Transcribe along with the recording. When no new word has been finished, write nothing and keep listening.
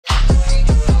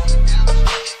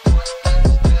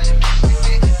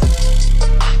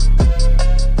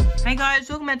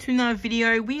back to another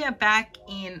video. We are back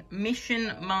in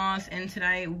Mission Mars, and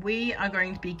today we are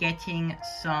going to be getting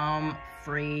some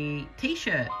free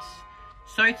t-shirts.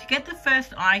 So to get the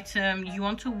first item, you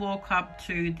want to walk up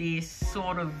to this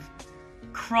sort of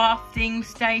crafting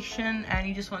station, and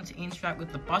you just want to interact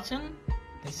with the button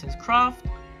that says craft.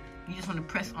 You just want to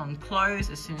press on close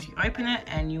as soon as you open it,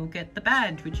 and you'll get the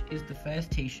badge, which is the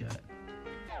first t-shirt.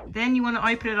 Then you want to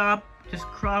open it up, just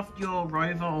craft your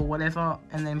rover or whatever,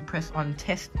 and then press on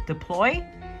test deploy,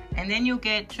 and then you'll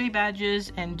get 2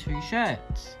 badges and 2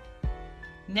 shirts.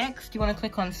 Next, you want to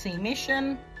click on see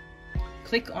mission,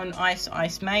 click on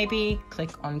ice maybe,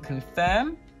 click on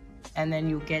confirm, and then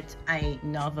you'll get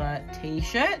another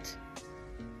t-shirt.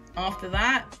 After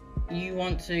that, you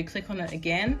want to click on it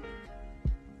again,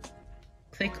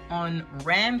 click on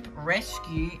ramp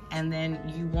rescue, and then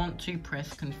you want to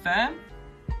press confirm.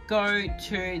 Go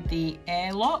to the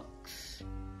airlocks,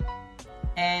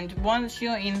 and once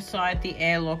you're inside the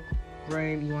airlock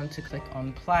room, you want to click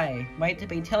on play. Wait to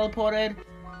be teleported.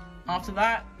 After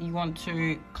that, you want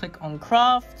to click on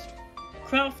craft.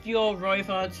 Craft your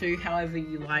rover to however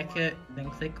you like it, then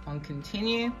click on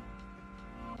continue.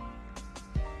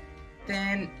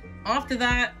 Then after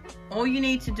that, all you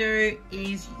need to do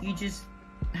is you just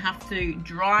have to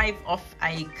drive off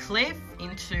a cliff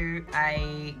into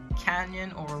a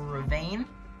canyon or a ravine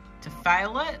to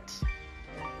fail it,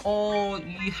 or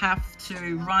you have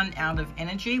to run out of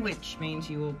energy, which means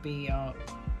you will be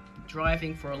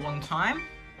driving for a long time,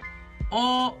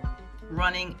 or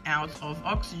running out of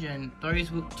oxygen.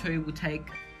 Those two will take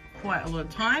quite a lot of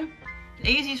time. The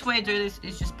easiest way to do this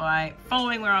is just by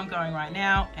following where I'm going right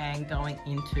now and going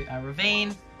into a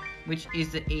ravine, which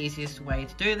is the easiest way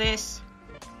to do this.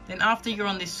 Then after you're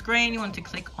on this screen, you want to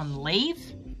click on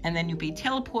leave, and then you'll be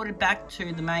teleported back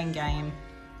to the main game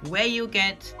where you'll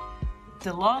get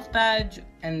the last badge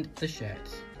and the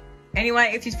shirts.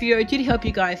 Anyway, if this video did help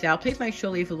you guys out, please make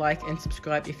sure to leave a like and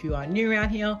subscribe if you are new around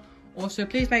here. Also,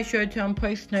 please make sure to turn on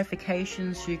post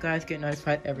notifications so you guys get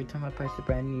notified every time I post a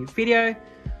brand new video.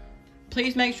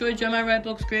 Please make sure to join my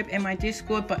Roblox group and my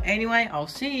Discord. But anyway, I'll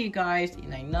see you guys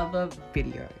in another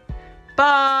video.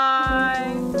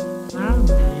 Bye!